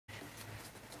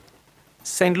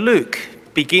St. Luke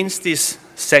begins this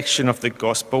section of the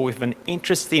Gospel with an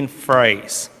interesting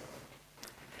phrase.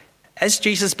 As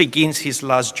Jesus begins his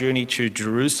last journey to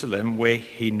Jerusalem, where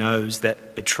he knows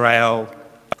that betrayal,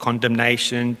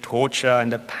 condemnation, torture,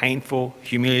 and a painful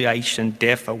humiliation,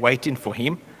 death are waiting for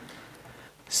him,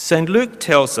 St. Luke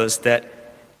tells us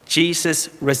that Jesus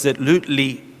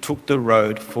resolutely took the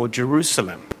road for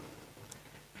Jerusalem.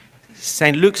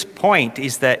 St. Luke's point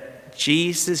is that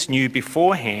Jesus knew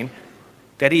beforehand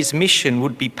that his mission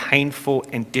would be painful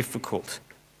and difficult.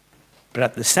 But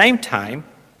at the same time,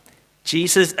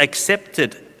 Jesus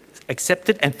accepted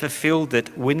and fulfilled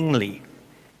it willingly.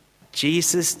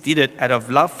 Jesus did it out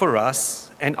of love for us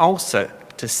and also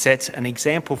to set an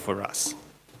example for us.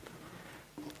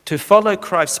 To follow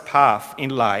Christ's path in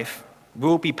life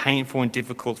will be painful and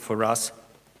difficult for us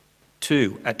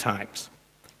too at times.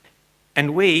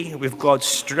 And we, with God's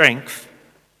strength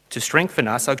to strengthen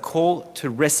us, are called to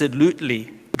resolutely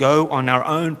go on our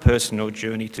own personal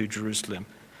journey to Jerusalem,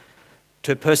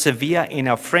 to persevere in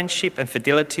our friendship and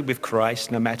fidelity with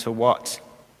Christ no matter what.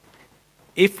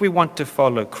 If we want to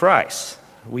follow Christ,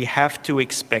 we have to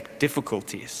expect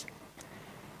difficulties.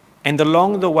 And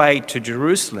along the way to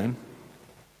Jerusalem,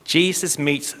 Jesus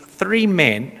meets 3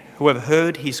 men who have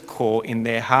heard his call in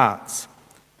their hearts.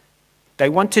 They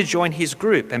want to join his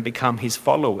group and become his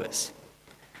followers.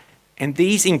 And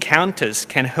these encounters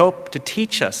can help to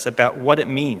teach us about what it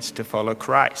means to follow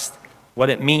Christ, what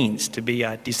it means to be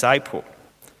a disciple.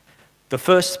 The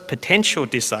first potential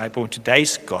disciple in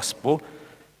today's gospel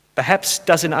perhaps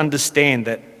doesn't understand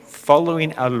that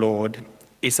following our Lord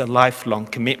is a lifelong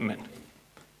commitment.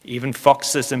 Even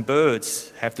foxes and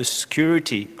birds have the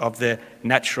security of their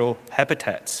natural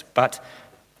habitats, but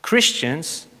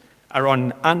Christians are on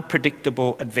an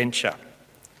unpredictable adventure.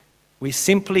 We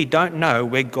simply don't know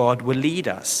where God will lead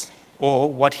us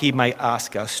or what he may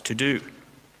ask us to do.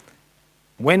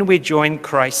 When we join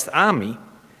Christ's army,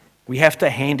 we have to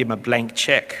hand him a blank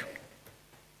check.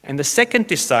 And the second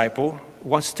disciple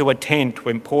wants to attend to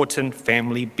important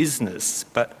family business,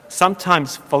 but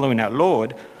sometimes following our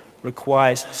Lord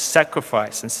requires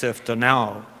sacrifice and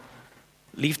self-denial.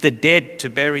 Leave the dead to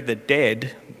bury the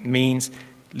dead means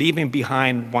leaving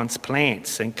behind one's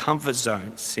plans and comfort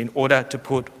zones in order to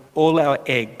put all our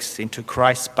eggs into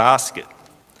Christ's basket.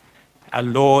 Our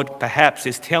Lord perhaps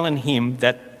is telling him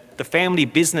that the family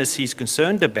business he's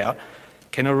concerned about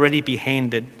can be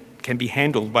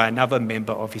handled by another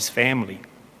member of his family.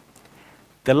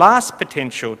 The last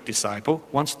potential disciple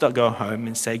wants to go home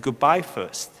and say goodbye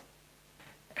first.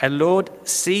 Our Lord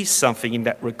sees something in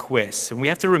that request, and we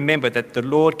have to remember that the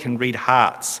Lord can read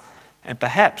hearts, and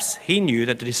perhaps he knew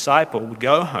that the disciple would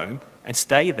go home and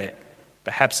stay there.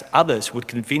 Perhaps others would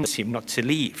convince him not to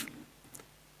leave.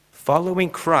 Following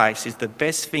Christ is the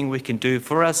best thing we can do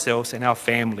for ourselves and our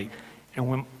family,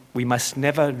 and we must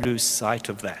never lose sight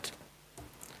of that.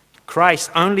 Christ,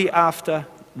 only after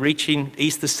reaching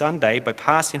Easter Sunday by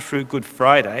passing through Good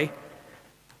Friday,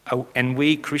 and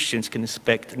we Christians can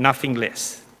expect nothing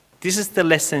less. This is the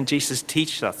lesson Jesus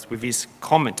teaches us with his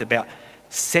comment about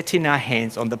setting our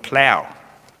hands on the plough.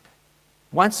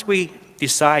 Once we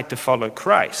decide to follow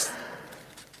Christ,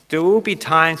 there will be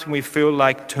times when we feel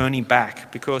like turning back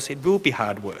because it will be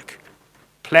hard work.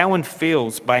 Ploughing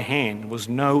fields by hand was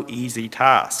no easy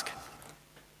task.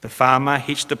 The farmer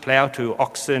hitched the plough to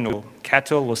oxen or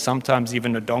cattle or sometimes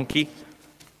even a donkey.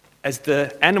 As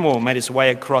the animal made its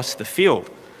way across the field,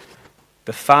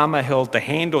 the farmer held the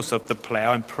handles of the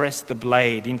plough and pressed the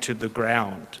blade into the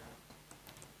ground,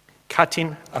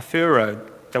 cutting a furrow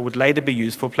that would later be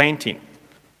used for planting.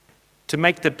 To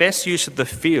make the best use of the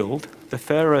field, the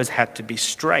furrows had to be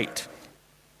straight.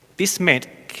 This meant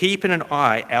keeping an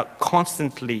eye out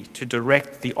constantly to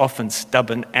direct the often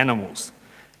stubborn animals.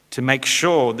 To make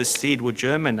sure the seed would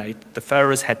germinate, the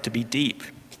furrows had to be deep.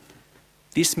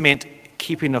 This meant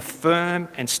keeping a firm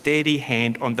and steady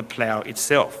hand on the plough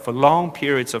itself for long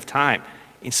periods of time,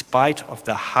 in spite of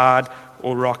the hard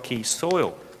or rocky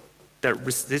soil that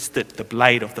resisted the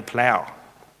blade of the plough.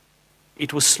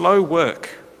 It was slow work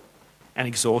and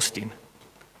exhausting.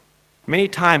 Many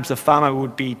times the farmer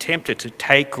would be tempted to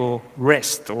take or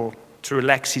rest or to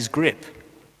relax his grip.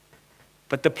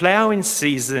 But the ploughing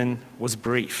season was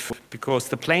brief because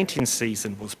the planting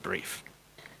season was brief.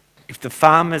 If the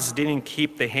farmers didn't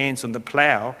keep their hands on the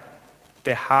plough,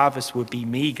 their harvest would be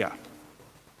meagre.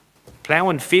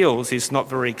 Ploughing fields is not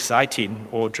very exciting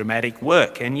or dramatic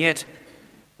work, and yet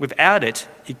without it,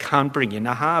 it can't bring in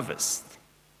a harvest.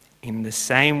 In the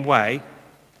same way,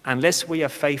 unless we are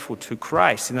faithful to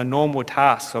Christ in the normal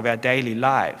tasks of our daily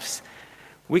lives,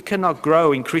 we cannot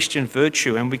grow in Christian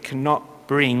virtue and we cannot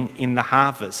bring in the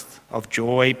harvest of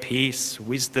joy, peace,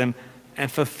 wisdom,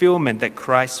 and fulfillment that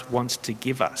Christ wants to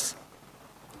give us.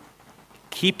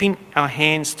 Keeping our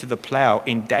hands to the plough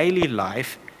in daily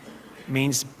life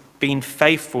means being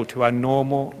faithful to our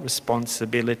normal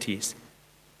responsibilities.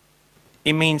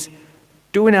 It means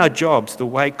doing our jobs the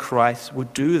way Christ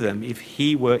would do them if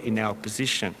he were in our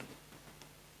position.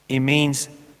 It means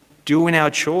doing our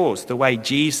chores the way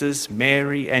Jesus,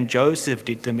 Mary, and Joseph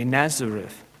did them in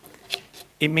Nazareth.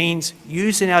 It means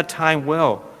using our time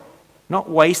well, not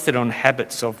wasted on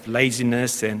habits of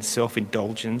laziness and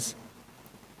self-indulgence.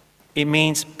 It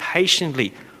means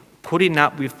patiently putting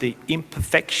up with the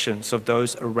imperfections of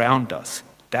those around us,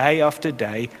 day after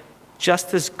day,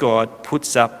 just as God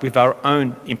puts up with our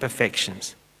own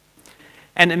imperfections.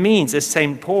 And it means, as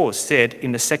St. Paul said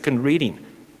in the second reading,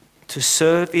 to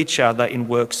serve each other in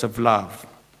works of love,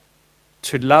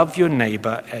 to love your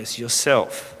neighbour as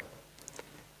yourself.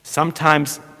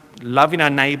 Sometimes loving our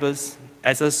neighbours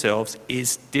as ourselves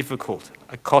is difficult,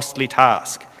 a costly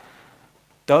task.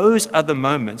 Those are the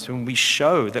moments when we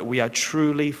show that we are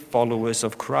truly followers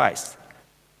of Christ,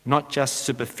 not just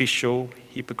superficial,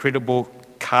 hypocritical,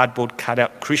 cardboard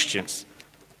cutout Christians.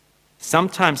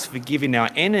 Sometimes forgiving our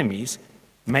enemies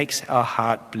makes our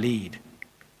heart bleed.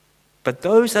 But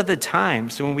those are the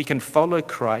times when we can follow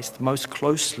Christ most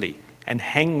closely and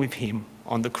hang with him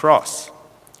on the cross.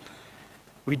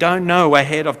 We don't know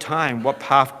ahead of time what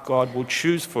path God will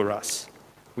choose for us.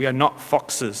 We are not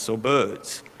foxes or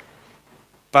birds.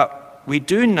 But we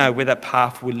do know where that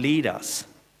path will lead us,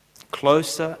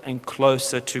 closer and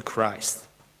closer to Christ,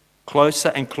 closer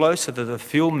and closer to the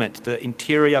fulfillment, the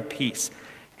interior peace,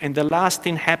 and the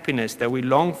lasting happiness that we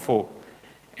long for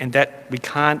and that we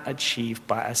can't achieve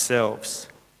by ourselves.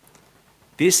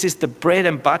 This is the bread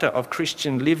and butter of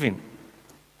Christian living.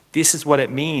 This is what it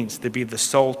means to be the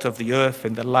salt of the earth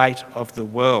and the light of the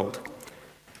world.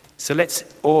 So let's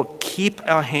all keep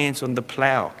our hands on the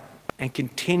plough and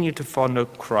continue to follow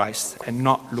Christ and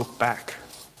not look back.